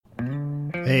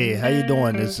Hey, how you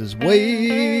doing? This is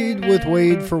Wade with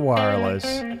Wade for Wireless.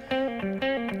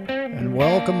 And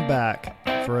welcome back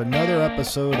for another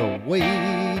episode of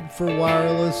Wade for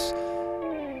Wireless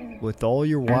with all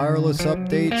your wireless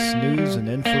updates, news, and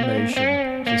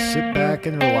information. Just sit back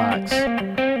and relax.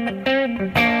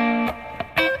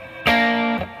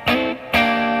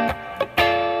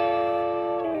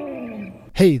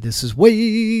 Hey, this is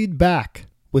Wade back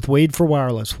with Wade for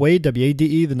Wireless. Wade,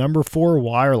 W-A-D-E, the number 4,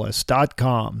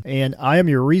 wireless.com. And I am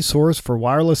your resource for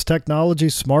wireless technology,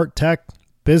 smart tech,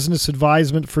 business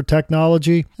advisement for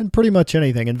technology, and pretty much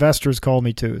anything. Investors call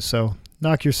me too, so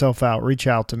knock yourself out. Reach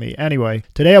out to me. Anyway,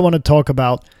 today I want to talk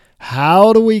about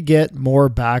how do we get more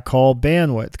backhaul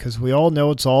bandwidth? Because we all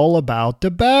know it's all about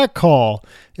the backhaul.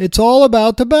 It's all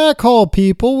about the backhaul,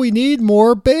 people. We need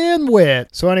more bandwidth.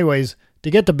 So anyways, to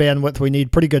get the bandwidth, we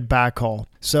need pretty good backhaul.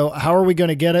 So how are we going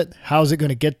to get it? How's it going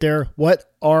to get there?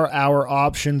 What are our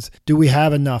options? Do we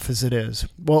have enough as it is?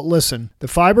 Well, listen, the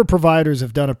fiber providers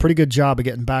have done a pretty good job of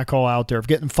getting backhaul out there, of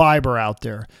getting fiber out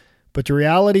there. But the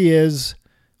reality is,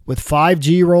 with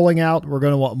 5G rolling out, we're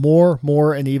going to want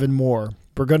more, and even more.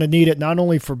 We're going to need it not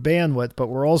only for bandwidth, but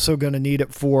we're also going to need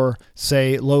it for,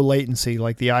 say, low latency,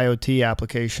 like the IoT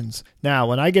applications. Now,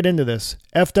 when I get into this,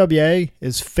 FWA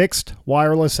is fixed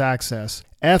wireless access.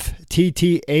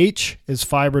 FTTH is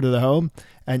fiber to the home,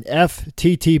 and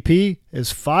FTTP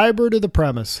is fiber to the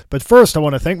premise. But first, I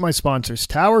want to thank my sponsors,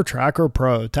 Tower Tracker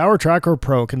Pro. Tower Tracker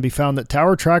Pro can be found at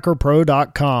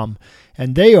towertrackerpro.com,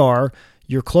 and they are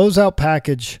your closeout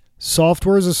package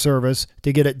software as a service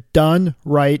to get it done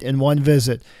right in one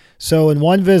visit. So in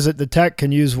one visit, the tech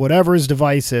can use whatever his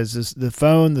device is the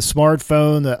phone, the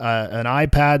smartphone, an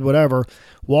iPad, whatever.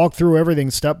 Walk through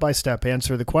everything step by step,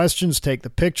 answer the questions, take the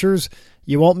pictures.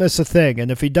 You won't miss a thing.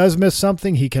 And if he does miss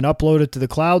something, he can upload it to the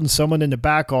cloud, and someone in the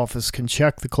back office can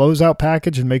check the closeout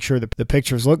package and make sure that the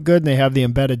pictures look good and they have the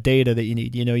embedded data that you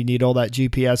need. You know, you need all that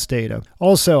GPS data.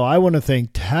 Also, I want to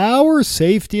thank Tower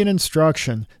Safety and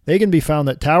Instruction. They can be found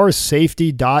at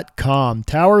towersafety.com,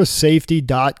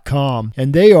 towersafety.com,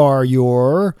 and they are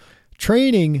your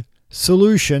training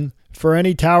solution for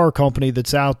any tower company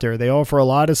that's out there. They offer a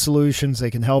lot of solutions. They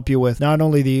can help you with not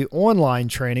only the online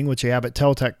training, which you have at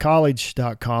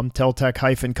teltechcollege.com,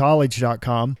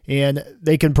 teltech-college.com, and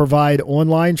they can provide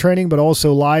online training, but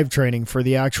also live training for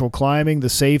the actual climbing, the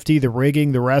safety, the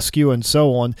rigging, the rescue, and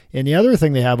so on. And the other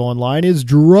thing they have online is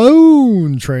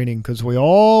drone training, because we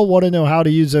all want to know how to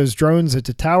use those drones at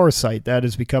the tower site. That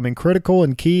is becoming critical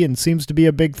and key and seems to be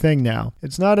a big thing now.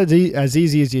 It's not as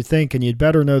easy as you think, and you'd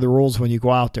better know the rules when you go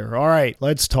out there. All right,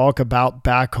 let's talk about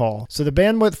backhaul. So the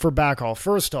bandwidth for backhaul.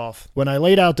 First off, when I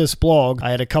laid out this blog,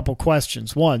 I had a couple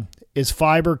questions. One, is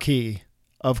fiber key?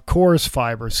 Of course,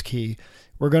 fiber's key.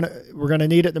 We're gonna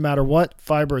need it no matter what.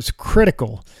 Fiber is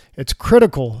critical. It's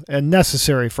critical and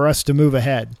necessary for us to move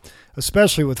ahead,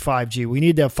 especially with 5G. We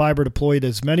need to have fiber deployed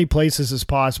as many places as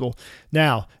possible.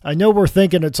 Now, I know we're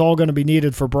thinking it's all going to be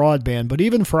needed for broadband, but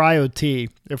even for IoT,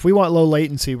 if we want low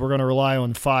latency, we're going to rely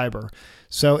on fiber.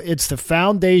 So it's the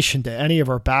foundation to any of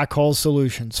our backhaul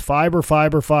solutions. Fiber,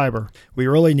 fiber, fiber. We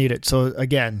really need it. So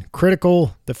again,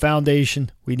 critical, the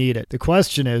foundation, we need it. The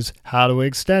question is, how do we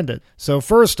extend it? So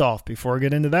first off, before I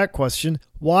get into that question,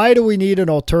 why do we need an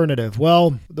alternative?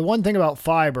 Well, the one thing about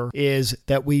fiber is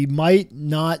that we might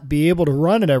not be able to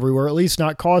run it everywhere, at least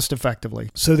not cost effectively.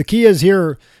 So the key is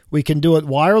here, we can do it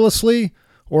wirelessly,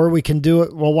 or we can do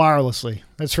it, wirelessly.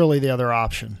 That's really the other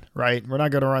option, right? We're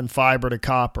not going to run fiber to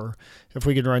copper. If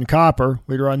we could run copper,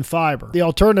 we'd run fiber. The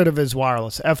alternative is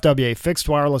wireless, FWA, fixed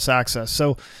wireless access.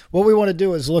 So what we want to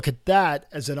do is look at that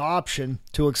as an option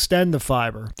to extend the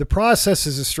fiber. The process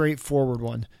is a straightforward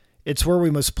one. It's where we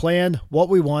must plan what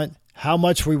we want, how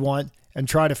much we want, and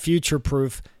try to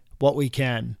future-proof what we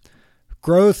can.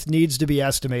 Growth needs to be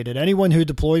estimated. Anyone who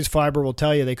deploys fiber will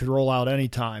tell you they could roll out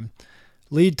anytime.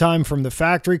 Lead time from the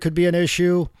factory could be an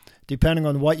issue. Depending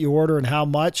on what you order and how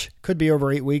much, could be over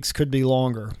 8 weeks, could be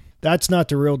longer. That's not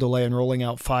the real delay in rolling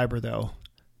out fiber, though.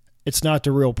 It's not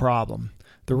the real problem.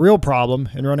 The real problem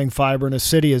in running fiber in a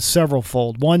city is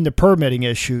several-fold. One, the permitting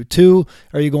issue. Two,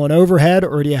 are you going overhead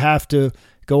or do you have to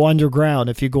go underground?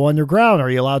 If you go underground,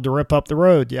 are you allowed to rip up the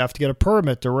road? You have to get a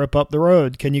permit to rip up the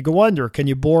road. Can you go under? Can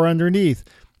you bore underneath?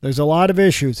 There's a lot of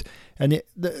issues. And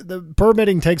the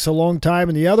permitting takes a long time.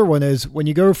 And the other one is when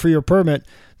you go for your permit,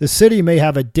 the city may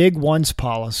have a dig once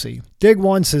policy. Dig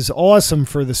once is awesome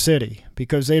for the city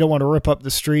because they don't want to rip up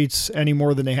the streets any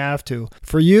more than they have to.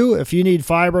 For you, if you need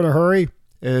fiber in a hurry,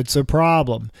 it's a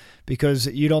problem because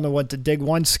you don't know what the dig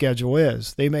one schedule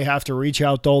is. They may have to reach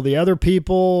out to all the other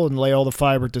people and lay all the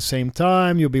fiber at the same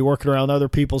time. You'll be working around other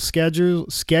people's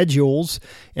schedules,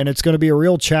 and it's going to be a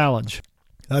real challenge.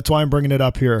 That's why I'm bringing it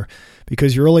up here,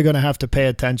 because you're really going to have to pay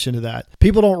attention to that.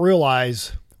 People don't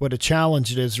realize what a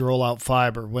challenge it is to roll out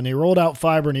fiber. When they rolled out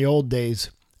fiber in the old days,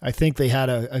 I think they had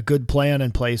a good plan in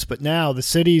place, but now the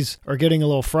cities are getting a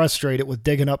little frustrated with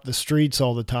digging up the streets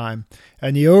all the time,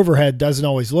 and the overhead doesn't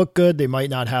always look good. They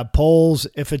might not have poles.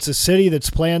 If it's a city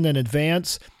that's planned in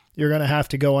advance, you're going to have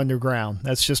to go underground.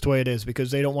 That's just the way it is,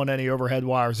 because they don't want any overhead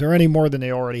wires or any more than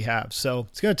they already have. So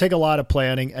it's going to take a lot of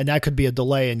planning, and that could be a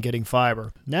delay in getting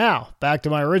fiber. Now, back to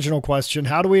my original question,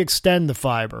 how do we extend the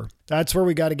fiber? That's where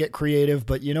we got to get creative,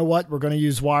 but you know what? We're going to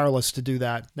use wireless to do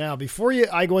that. Now, before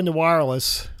I go into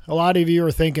wireless, a lot of you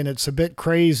are thinking it's a bit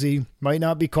crazy, might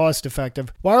not be cost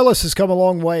effective. Wireless has come a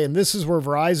long way, and this is where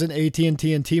Verizon,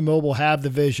 AT&T, and T-Mobile have the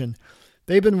vision.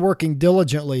 They've been working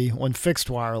diligently on fixed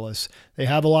wireless. They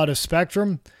have a lot of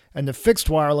spectrum, and the fixed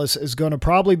wireless is going to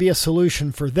probably be a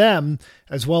solution for them,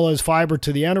 as well as fiber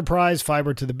to the enterprise,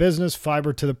 fiber to the business,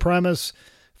 fiber to the premise,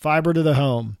 fiber to the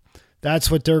home.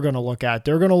 That's what they're going to look at.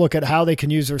 They're going to look at how they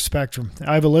can use their spectrum.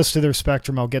 I have a list of their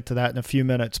spectrum. I'll get to that in a few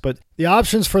minutes. But the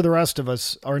options for the rest of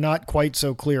us are not quite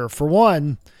so clear. For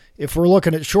one, if we're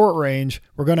looking at short range,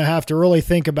 we're going to have to really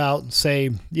think about, say,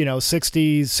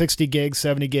 60 gig,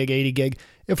 70 gig, 80 gig.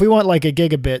 If we want like a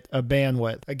gigabit of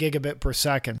bandwidth, a gigabit per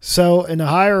second. So in the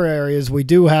higher areas, we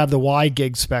do have the wide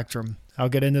gig spectrum. I'll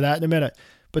get into that in a minute.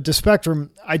 But the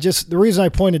spectrum, the reason I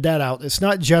pointed that out, it's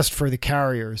not just for the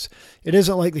carriers. It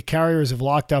isn't like the carriers have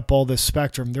locked up all this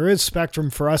spectrum. There is spectrum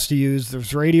for us to use.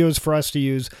 There's radios for us to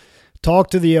use. Talk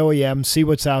to the OEM, see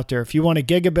what's out there. If you want a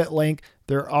gigabit link,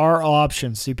 there are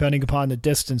options depending upon the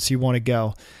distance you want to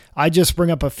go. I just bring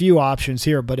up a few options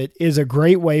here, but it is a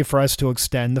great way for us to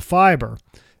extend the fiber.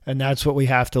 And that's what we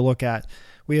have to look at.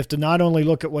 We have to not only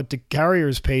look at what the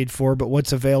carriers paid for, but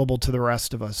what's available to the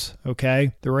rest of us,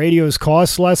 okay? The radios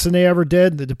cost less than they ever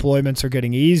did. The deployments are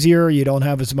getting easier. You don't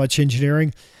have as much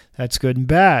engineering. That's good and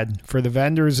bad. For the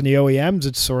vendors and the OEMs,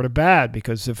 it's sort of bad,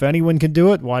 because if anyone can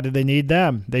do it, why do they need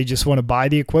them? They just want to buy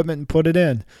the equipment and put it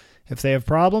in. If they have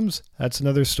problems, that's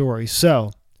another story.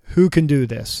 So, who can do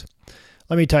this?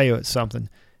 Let me tell you it's something.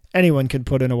 Anyone can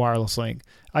put in a wireless link.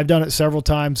 I've done it several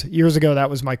times. Years ago, that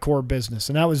was my core business,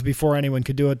 and that was before anyone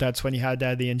could do it. That's when you had to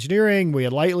have the engineering. We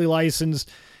had lightly licensed.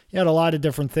 You had a lot of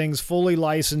different things, fully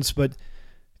licensed, but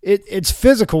it's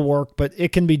physical work, but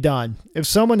it can be done. If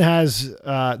someone has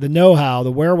the know-how,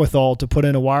 the wherewithal to put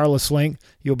in a wireless link,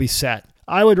 you'll be set.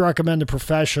 I would recommend a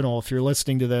professional if you're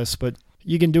listening to this, but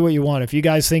you can do what you want. If you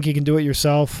guys think you can do it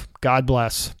yourself, God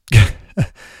bless.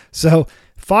 So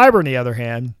fiber, on the other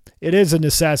hand, it is a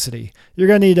necessity. You're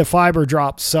going to need a fiber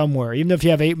drop somewhere. Even if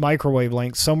you have 8 microwave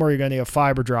links, somewhere you're going to need a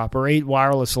fiber drop, or 8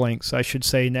 wireless links, I should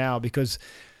say now, because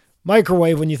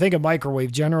microwave, when you think of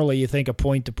microwave, generally you think of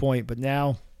point-to-point, but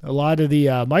now a lot of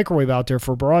the microwave out there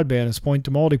for broadband is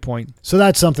point-to-multipoint. So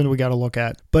that's something we got to look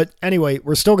at. But anyway,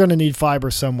 we're still going to need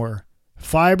fiber somewhere.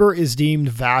 Fiber is deemed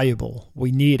valuable.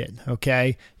 We need it,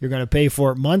 okay? You're going to pay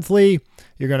for it monthly.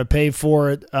 You're going to pay for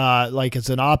it like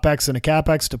it's an OPEX and a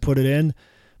CAPEX to put it in.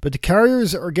 But the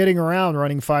carriers are getting around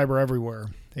running fiber everywhere.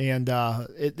 And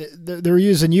they're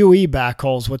using UE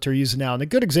backhauls, what they're using now. And a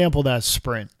good example of that is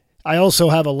Sprint. I also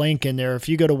have a link in there. If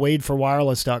you go to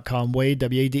wadeforwireless.com, Wade,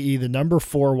 W-A-D-E, the number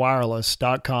 4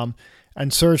 wireless.com,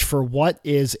 and search for what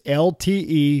is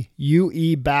LTE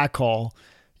UE backhaul,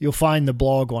 you'll find the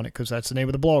blog on it, because that's the name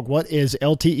of the blog. What is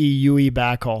LTE UE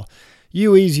backhaul?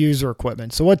 UE's user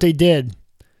equipment. So what they did,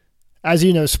 as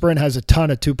you know, Sprint has a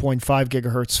ton of 2.5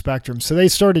 gigahertz spectrum. So they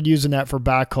started using that for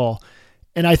backhaul.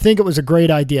 And I think it was a great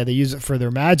idea. They use it for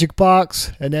their Magic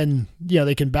Box, and then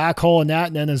they can backhaul in that,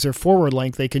 and then as their forward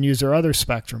link, they can use their other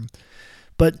spectrum.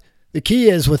 But the key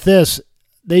is with this,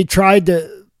 they tried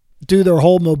to do their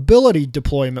whole mobility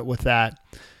deployment with that.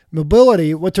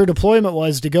 Mobility, what their deployment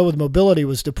was to go with mobility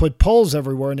was to put poles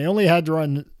everywhere, and they only had to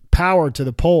run power to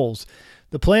the poles.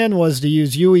 The plan was to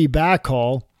use UE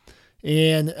backhaul,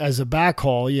 and as a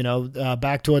backhaul,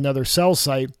 back to another cell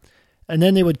site, and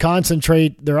then they would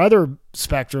concentrate their other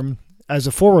spectrum as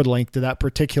a forward link to that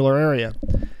particular area.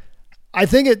 I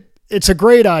think it's a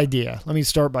great idea. Let me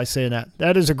start by saying that.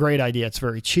 That is a great idea. It's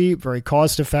very cheap, very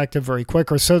cost-effective, very quick,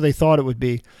 or so they thought it would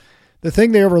be. The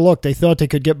thing they overlooked, they thought they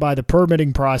could get by the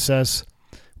permitting process,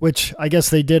 which I guess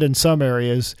they did in some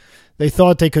areas. They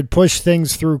thought they could push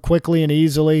things through quickly and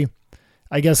easily.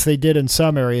 I guess they did in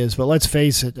some areas, but let's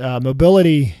face it,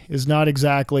 mobility is not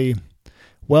exactly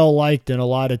well liked in a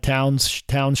lot of towns,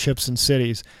 townships, and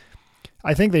cities.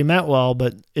 I think they meant well,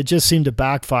 but it just seemed to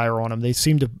backfire on them. They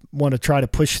seem to want to try to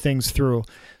push things through.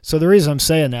 So the reason I'm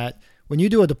saying that, when you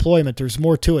do a deployment, there's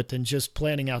more to it than just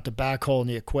planning out the backhaul and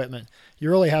the equipment. You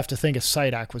really have to think of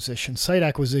site acquisition. Site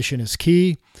acquisition is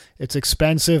key. It's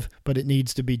expensive, but it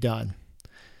needs to be done.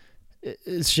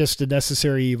 It's just a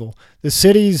necessary evil. The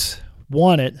cities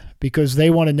want it because they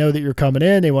want to know that you're coming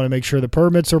in. They want to make sure the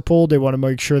permits are pulled. They want to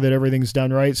make sure that everything's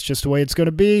done right. It's just the way it's going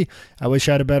to be. I wish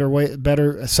I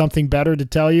had something better to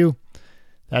tell you.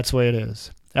 That's the way it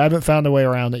is. I haven't found a way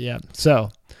around it yet. So,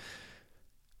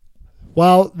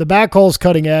 while the backhaul's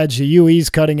cutting edge, the UE's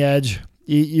cutting edge,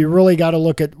 you really got to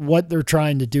look at what they're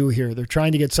trying to do here. They're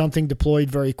trying to get something deployed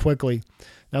very quickly.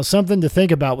 Now, something to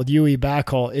think about with UE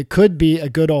backhaul, it could be a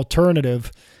good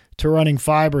alternative to running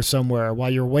fiber somewhere while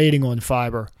you're waiting on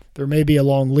fiber. There may be a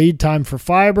long lead time for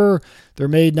fiber. There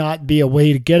may not be a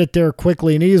way to get it there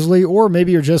quickly and easily, or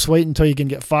maybe you're just waiting until you can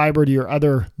get fiber to your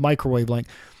other microwave link.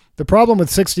 The problem with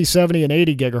 60, 70, and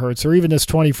 80 gigahertz, or even this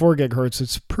 24 gigahertz,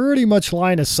 it's pretty much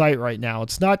line of sight right now.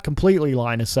 It's not completely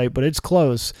line of sight, but it's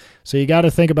close. So you got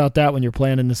to think about that when you're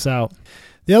planning this out.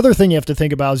 The other thing you have to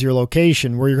think about is your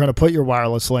location, where you're going to put your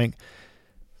wireless link.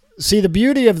 See, the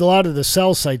beauty of a lot of the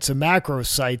cell sites and macro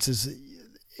sites is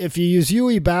if you use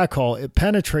UE backhaul, it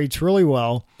penetrates really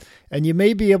well, and you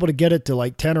may be able to get it to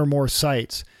like 10 or more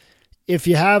sites. If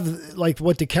you have, like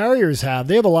what the carriers have,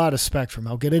 they have a lot of spectrum.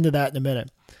 I'll get into that in a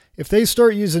minute. If they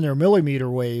start using their millimeter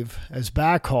wave as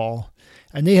backhaul,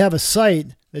 and they have a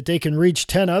site that they can reach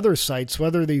 10 other sites,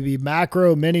 whether they be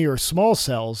macro, mini, or small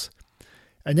cells,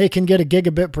 and they can get a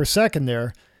gigabit per second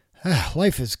there,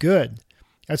 life is good.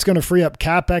 That's going to free up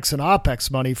CapEx and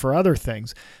OpEx money for other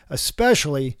things,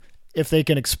 especially if they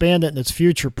can expand it and it's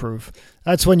future-proof.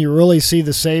 That's when you really see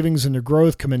the savings and the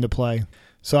growth come into play.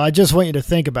 So I just want you to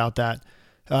think about that.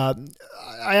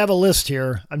 I have a list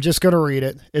here. I'm just going to read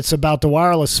it. It's about the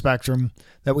wireless spectrum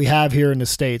that we have here in the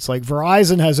States. Like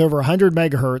Verizon has over 100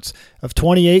 megahertz of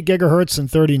 28 gigahertz and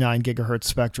 39 gigahertz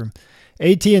spectrum.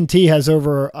 AT&T has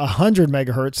over 100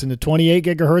 megahertz in the 28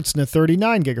 gigahertz and the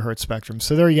 39 gigahertz spectrum.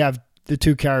 So there you have the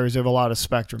two carriers have a lot of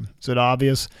spectrum. Is it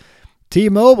obvious?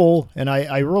 T-Mobile, and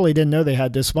I really didn't know they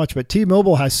had this much, but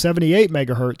T-Mobile has 78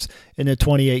 megahertz in the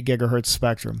 28 gigahertz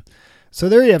spectrum. So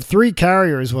there you have three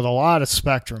carriers with a lot of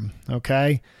spectrum,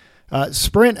 okay?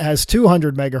 Sprint has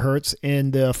 200 megahertz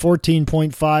in the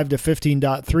 14.5 to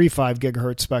 15.35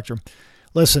 gigahertz spectrum.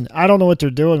 Listen, I don't know what they're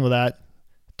doing with that.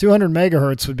 200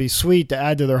 megahertz would be sweet to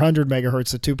add to their 100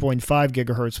 megahertz at 2.5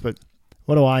 gigahertz, but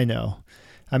what do I know?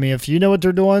 I mean, if you know what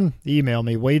they're doing, email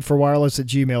me,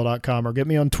 wadeforwireless@gmail.com, or get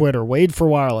me on Twitter,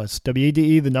 wadeforwireless,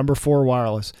 WADE, the number 4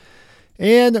 wireless.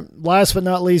 And last but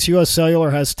not least, US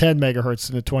Cellular has 10 megahertz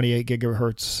in the 28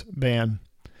 gigahertz band.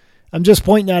 I'm just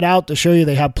pointing that out to show you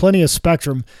they have plenty of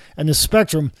spectrum. And the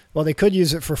spectrum, well, they could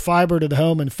use it for fiber to the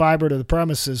home and fiber to the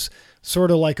premises,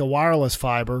 sort of like a wireless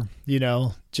fiber,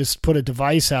 just put a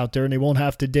device out there and they won't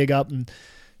have to dig up and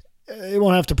they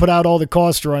won't have to put out all the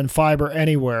cost to run fiber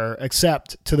anywhere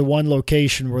except to the one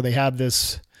location where they have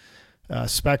this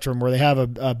spectrum, where they have a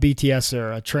BTS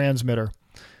there, a transmitter.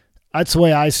 That's the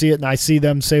way I see it, and I see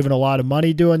them saving a lot of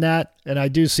money doing that, and I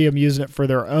do see them using it for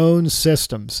their own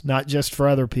systems, not just for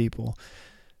other people.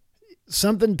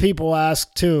 Something people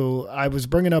ask, too, I was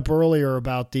bringing up earlier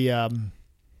about the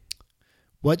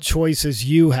what choices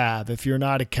you have if you're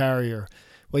not a carrier.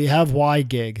 Well, you have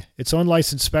WiGig. It's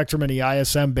unlicensed spectrum in the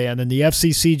ISM band, and the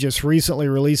FCC just recently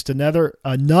released another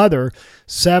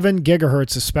 7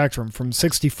 gigahertz of spectrum from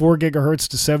 64 gigahertz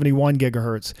to 71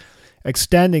 gigahertz,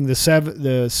 extending the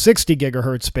 60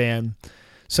 gigahertz band.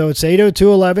 So it's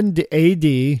 802.11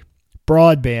 AD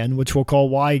broadband, which we'll call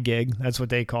WiGig. That's what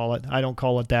they call it. I don't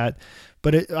call it that.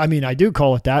 But I do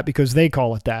call it that because they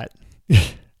call it that.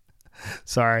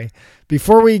 Sorry.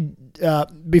 Before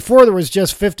there was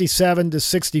just 57 to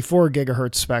 64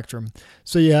 gigahertz spectrum.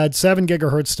 So you had 7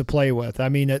 gigahertz to play with.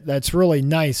 That's really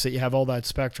nice that you have all that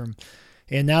spectrum.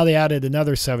 And now they added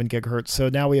another 7 gigahertz. So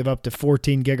now we have up to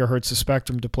 14 gigahertz of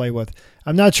spectrum to play with.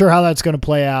 I'm not sure how that's going to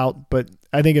play out, but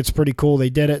I think it's pretty cool they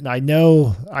did it. And I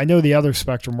know the other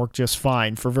spectrum worked just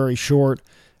fine for very short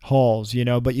hauls,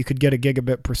 but you could get a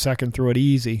gigabit per second through it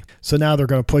easy. So now they're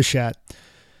going to push that.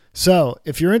 So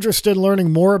if you're interested in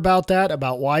learning more about that,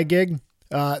 about WiGig,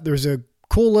 there's a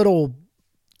cool little,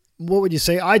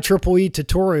 IEEE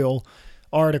tutorial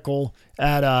article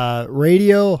at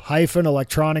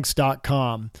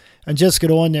radio-electronics.com. And just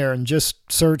get on there and just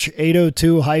search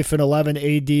 802-11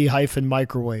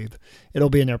 AD-microwave. It'll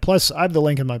be in there. Plus, I have the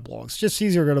link in my blog. It's just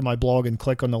easier to go to my blog and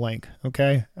click on the link,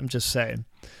 okay? I'm just saying.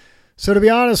 So to be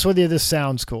honest with you, this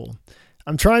sounds cool.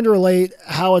 I'm trying to relate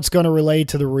how it's going to relate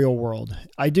to the real world.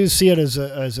 I do see it as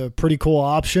a pretty cool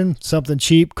option, something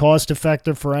cheap, cost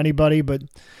effective for anybody, but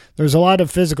there's a lot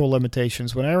of physical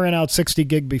limitations. When I ran out 60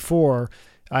 gig before,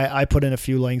 I put in a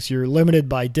few links. You're limited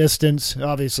by distance.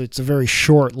 Obviously, it's a very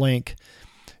short link.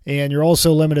 And you're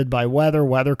also limited by weather.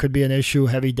 Weather could be an issue,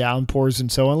 heavy downpours,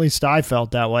 and so at least I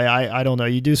felt that way. I don't know.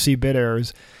 You do see bit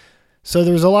errors. So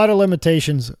there's a lot of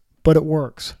limitations, but it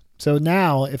works. So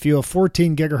now, if you have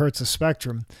 14 gigahertz of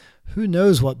spectrum, who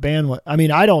knows what bandwidth? I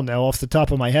mean, I don't know off the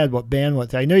top of my head what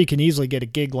bandwidth. I know you can easily get a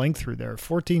gig link through there.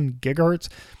 14 gigahertz?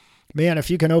 Man, if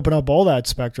you can open up all that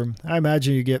spectrum, I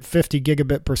imagine you get 50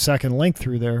 gigabit per second link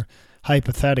through there,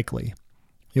 hypothetically.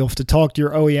 You'll have to talk to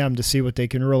your OEM to see what they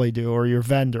can really do, or your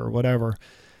vendor, or whatever.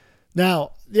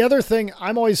 Now, the other thing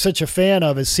I'm always such a fan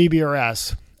of is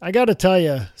CBRS. I got to tell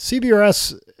you,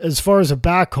 CBRS, as far as a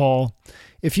backhaul,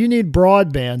 if you need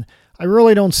broadband, I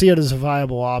really don't see it as a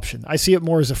viable option. I see it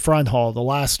more as a front haul, the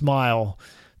last mile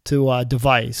to a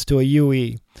device, to a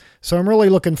UE. So I'm really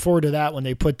looking forward to that when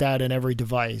they put that in every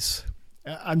device.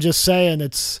 I'm just saying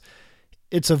it's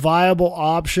a viable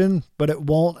option, but it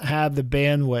won't have the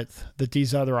bandwidth that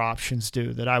these other options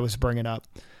do that I was bringing up.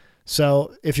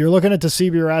 So if you're looking at the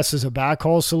CBRS as a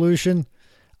backhaul solution,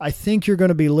 I think you're going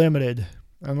to be limited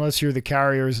unless you're the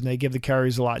carriers and they give the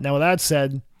carriers a lot. Now, with that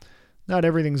said, not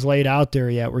everything's laid out there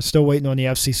yet. We're still waiting on the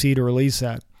FCC to release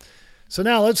that. So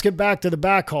now let's get back to the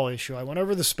backhaul issue. I went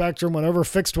over the spectrum, went over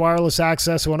fixed wireless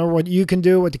access, went over what you can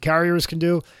do, what the carriers can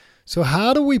do. So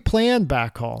how do we plan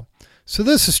backhaul? So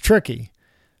this is tricky.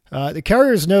 The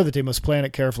carriers know that they must plan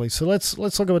it carefully. So let's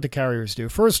look at what the carriers do.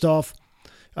 First off,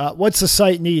 what's the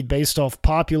site need based off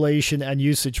population and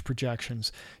usage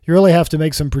projections? You really have to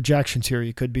make some projections here.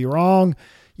 You could be wrong.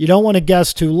 You don't want to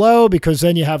guess too low because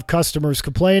then you have customers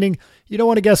complaining. You don't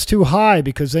want to guess too high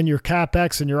because then your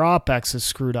CapEx and your OpEx is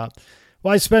screwed up.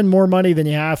 Why spend more money than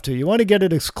you have to? You want to get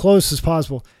it as close as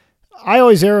possible. I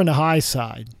always err on the high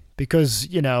side because,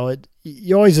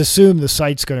 you always assume the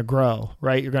site's going to grow,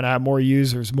 right? You're going to have more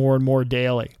users, more and more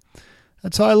daily.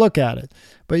 That's how I look at it.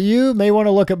 But you may want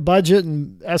to look at budget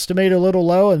and estimate a little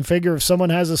low and figure if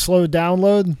someone has a slow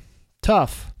download,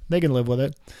 tough. They can live with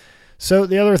it. So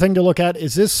the other thing to look at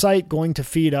is this site going to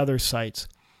feed other sites?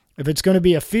 If it's going to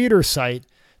be a feeder site,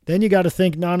 then you got to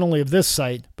think not only of this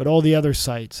site, but all the other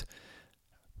sites.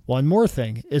 One more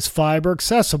thing, is fiber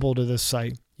accessible to this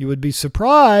site? You would be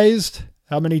surprised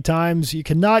how many times you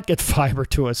cannot get fiber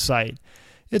to a site.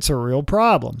 It's a real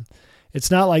problem. It's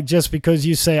not like just because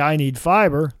you say I need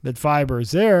fiber, that fiber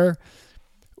is there,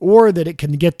 or that it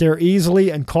can get there easily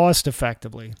and cost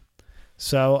effectively.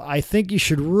 So I think you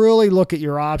should really look at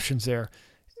your options there.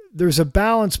 There's a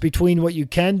balance between what you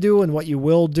can do and what you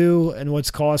will do and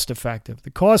what's cost effective. The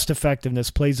cost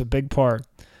effectiveness plays a big part.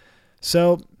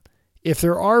 So if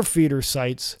there are feeder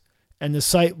sites, and the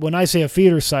site, when I say a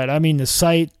feeder site, I mean the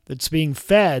site that's being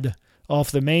fed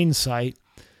off the main site,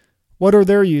 what are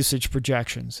their usage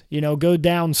projections? Go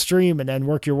downstream and then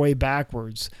work your way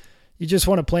backwards. You just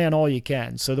want to plan all you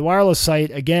can. So the wireless site,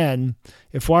 again,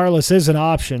 if wireless is an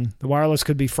option, the wireless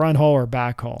could be front haul or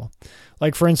backhaul.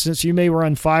 Like, for instance, you may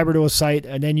run fiber to a site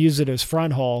and then use it as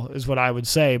front haul, is what I would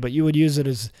say, but you would use it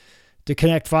as to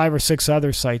connect 5 or 6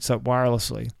 other sites up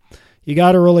wirelessly. You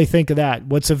got to really think of that.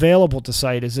 What's available to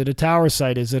site? Is it a tower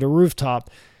site? Is it a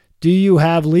rooftop? Do you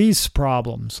have lease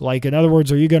problems? Like, in other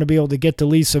words, are you going to be able to get the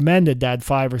lease amended to add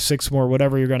 5 or 6 more,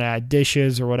 whatever you're going to add,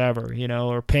 dishes or whatever,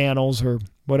 or panels or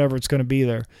whatever it's going to be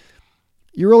there?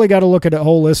 You really got to look at it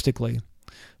holistically.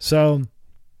 So,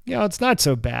 it's not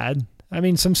so bad. I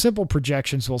mean, some simple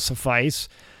projections will suffice.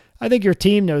 I think your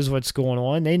team knows what's going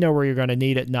on. They know where you're going to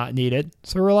need it, not need it.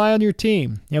 So rely on your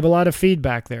team. You have a lot of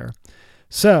feedback there.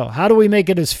 So how do we make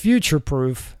it as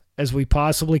future-proof as we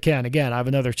possibly can? Again, I have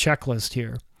another checklist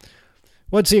here.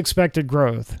 What's the expected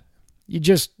growth? You're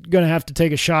just going to have to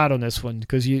take a shot on this one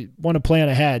because you want to plan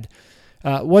ahead.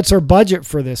 What's our budget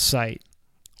for this site?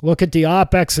 Look at the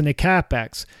OpEx and the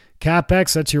CapEx.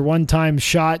 CapEx, that's your one-time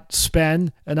shot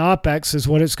spend, and OpEx is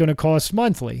what it's going to cost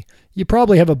monthly. You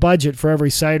probably have a budget for every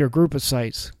site or group of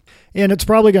sites. And it's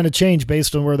probably going to change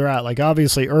based on where they're at. Like,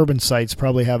 obviously, urban sites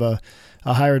probably have a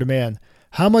higher demand.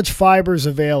 How much fiber is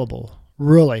available?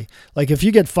 Really? Like, if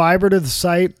you get fiber to the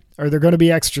site, are there going to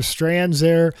be extra strands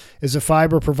there? Is a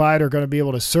fiber provider going to be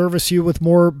able to service you with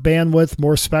more bandwidth,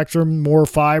 more spectrum, more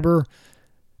fiber?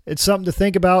 It's something to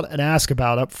think about and ask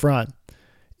about up front.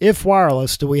 If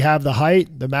wireless, do we have the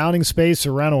height, the mounting space,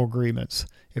 or rental agreements?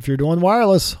 If you're doing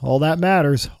wireless, all that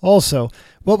matters. Also,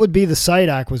 what would be the site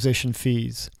acquisition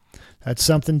fees? That's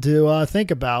something to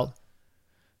think about.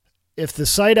 If the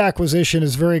site acquisition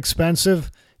is very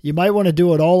expensive, you might want to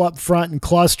do it all up front and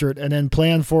cluster it and then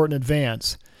plan for it in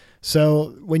advance.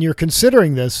 So when you're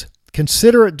considering this,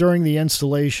 consider it during the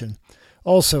installation.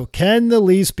 Also, can the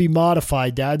lease be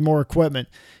modified to add more equipment?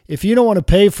 If you don't want to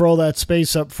pay for all that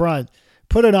space up front,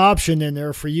 put an option in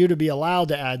there for you to be allowed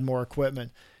to add more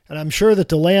equipment. And I'm sure that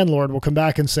the landlord will come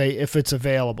back and say if it's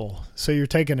available. So you're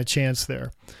taking a chance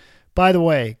there. By the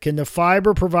way, can the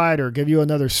fiber provider give you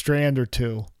another strand or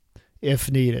two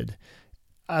if needed?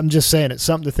 I'm just saying it's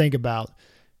something to think about.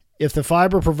 If the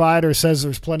fiber provider says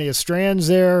there's plenty of strands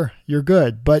there, you're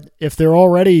good. But if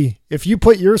you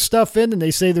put your stuff in and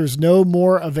they say there's no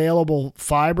more available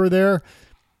fiber there,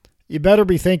 you better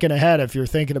be thinking ahead if you're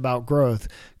thinking about growth,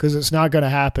 because it's not going to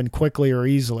happen quickly or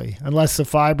easily unless the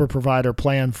fiber provider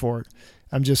planned for it.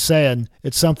 I'm just saying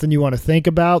it's something you want to think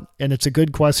about, and it's a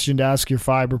good question to ask your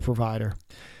fiber provider.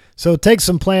 So it takes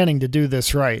some planning to do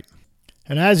this right.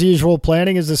 And as usual,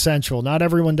 planning is essential. Not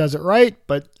everyone does it right,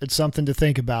 but it's something to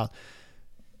think about.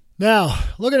 Now,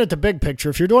 looking at the big picture,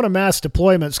 if you're doing a mass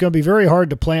deployment, it's going to be very hard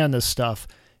to plan this stuff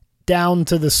down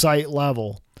to the site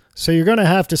level. So you're going to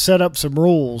have to set up some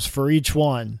rules for each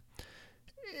one.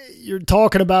 You're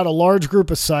talking about a large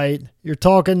group of site. You're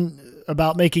talking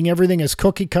about making everything as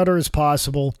cookie cutter as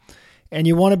possible. And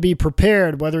you want to be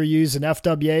prepared whether you use an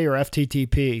FWA or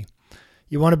FTTP.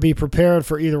 You want to be prepared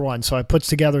for either one. So I put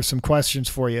together some questions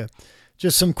for you.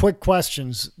 Just some quick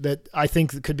questions that I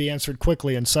think could be answered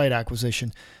quickly in site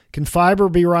acquisition. Can fiber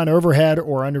be run overhead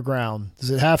or underground?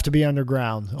 Does it have to be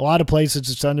underground? A lot of places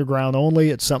it's underground only.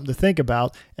 It's something to think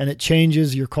about, and it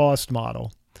changes your cost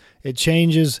model. It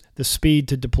changes the speed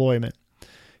to deployment.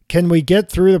 Can we get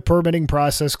through the permitting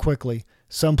process quickly?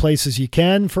 Some places you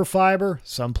can for fiber,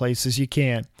 some places you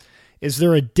can't. Is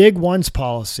there a dig once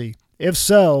policy? If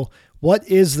so, what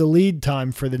is the lead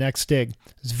time for the next dig?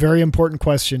 It's a very important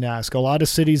question to ask. A lot of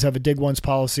cities have a dig once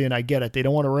policy, and I get it. They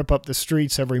don't want to rip up the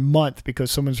streets every month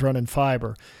because someone's running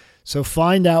fiber. So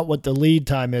find out what the lead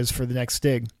time is for the next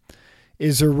dig.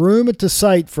 Is there room at the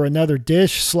site for another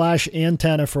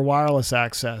dish/antenna for wireless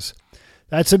access?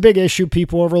 That's a big issue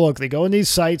people overlook. They go in these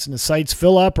sites and the sites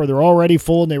fill up, or they're already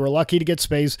full and they were lucky to get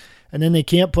space, and then they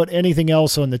can't put anything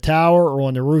else on the tower or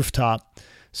on the rooftop.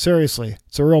 Seriously,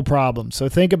 it's a real problem. So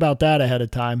think about that ahead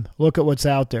of time. Look at what's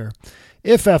out there.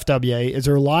 If FWA, is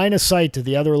there line of sight to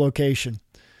the other location?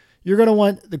 You're going to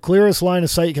want the clearest line of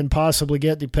sight you can possibly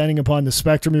get depending upon the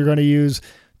spectrum you're going to use,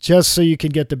 just so you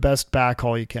can get the best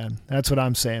backhaul you can. That's what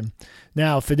I'm saying.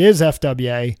 Now, if it is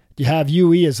FWA, you have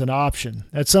UE as an option.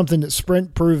 That's something that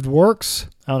Sprint proved works.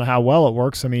 I don't know how well it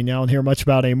works. I mean, I don't hear much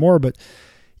about it anymore, but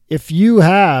if you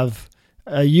have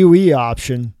a UE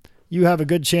option, you have a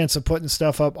good chance of putting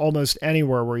stuff up almost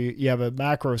anywhere where you have a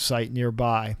macro site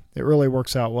nearby. It really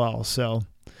works out well. So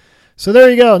there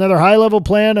you go. Another high-level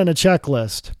plan and a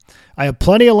checklist. I have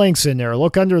plenty of links in there.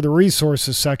 Look under the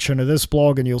resources section of this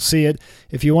blog and you'll see it.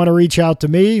 If you want to reach out to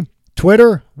me,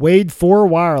 Twitter,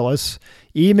 Wade4Wireless.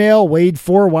 Email,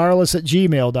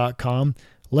 wade4wireless@gmail.com.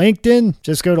 LinkedIn,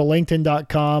 just go to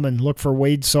linkedin.com and look for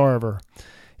Wade Sarver.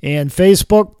 And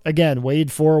Facebook, again,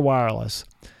 Wade4Wireless.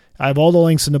 I have all the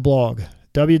links in the blog.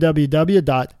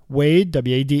 www.wade,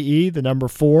 W-A-D-E, the number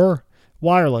 4,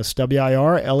 wireless,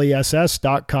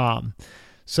 wireless.com.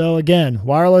 So again,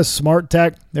 wireless, smart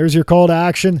tech, there's your call to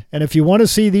action. And if you want to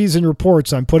see these in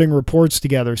reports, I'm putting reports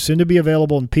together, soon to be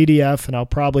available in PDF, and I'll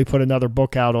probably put another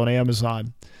book out on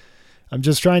Amazon. I'm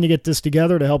just trying to get this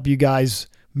together to help you guys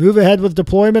move ahead with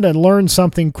deployment and learn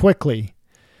something quickly.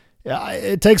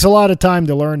 It takes a lot of time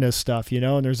to learn this stuff,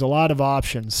 and there's a lot of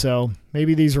options. So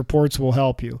maybe these reports will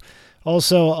help you.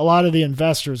 Also, a lot of the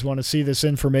investors want to see this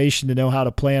information to know how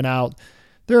to plan out.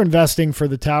 They're investing for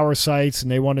the tower sites and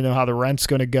they want to know how the rent's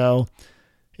going to go.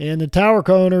 And the tower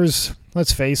owners,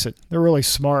 let's face it, they're really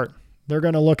smart. They're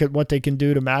going to look at what they can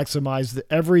do to maximize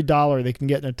every dollar they can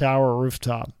get in a tower or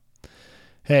rooftop.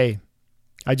 Hey,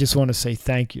 I just want to say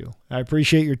thank you. I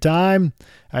appreciate your time.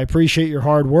 I appreciate your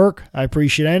hard work. I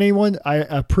appreciate anyone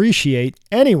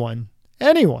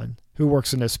who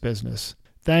works in this business.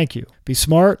 Thank you. Be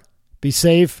smart, be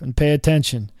safe, and pay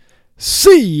attention.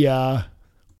 See ya.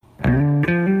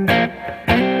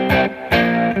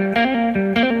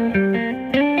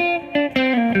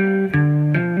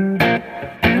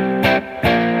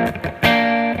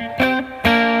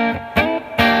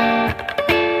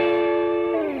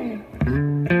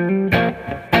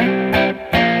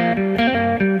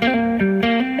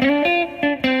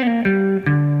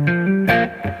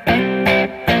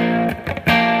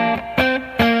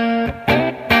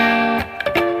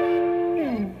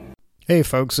 Hey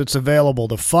folks, it's available.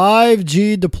 The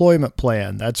 5G deployment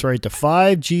plan. That's right, the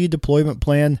 5G deployment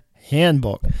plan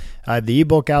Handbook. I have the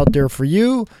ebook out there for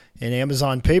you in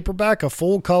Amazon paperback, a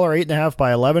full color 8.5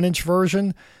 by 11-inch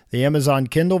version, the Amazon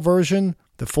Kindle version,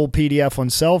 the full PDF on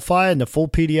Sellfy, and the full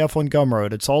PDF on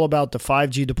Gumroad. It's all about the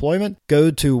 5G deployment. Go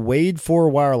to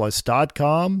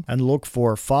wade4wireless.com and look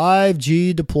for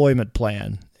 5G deployment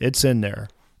plan. It's in there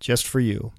just for you.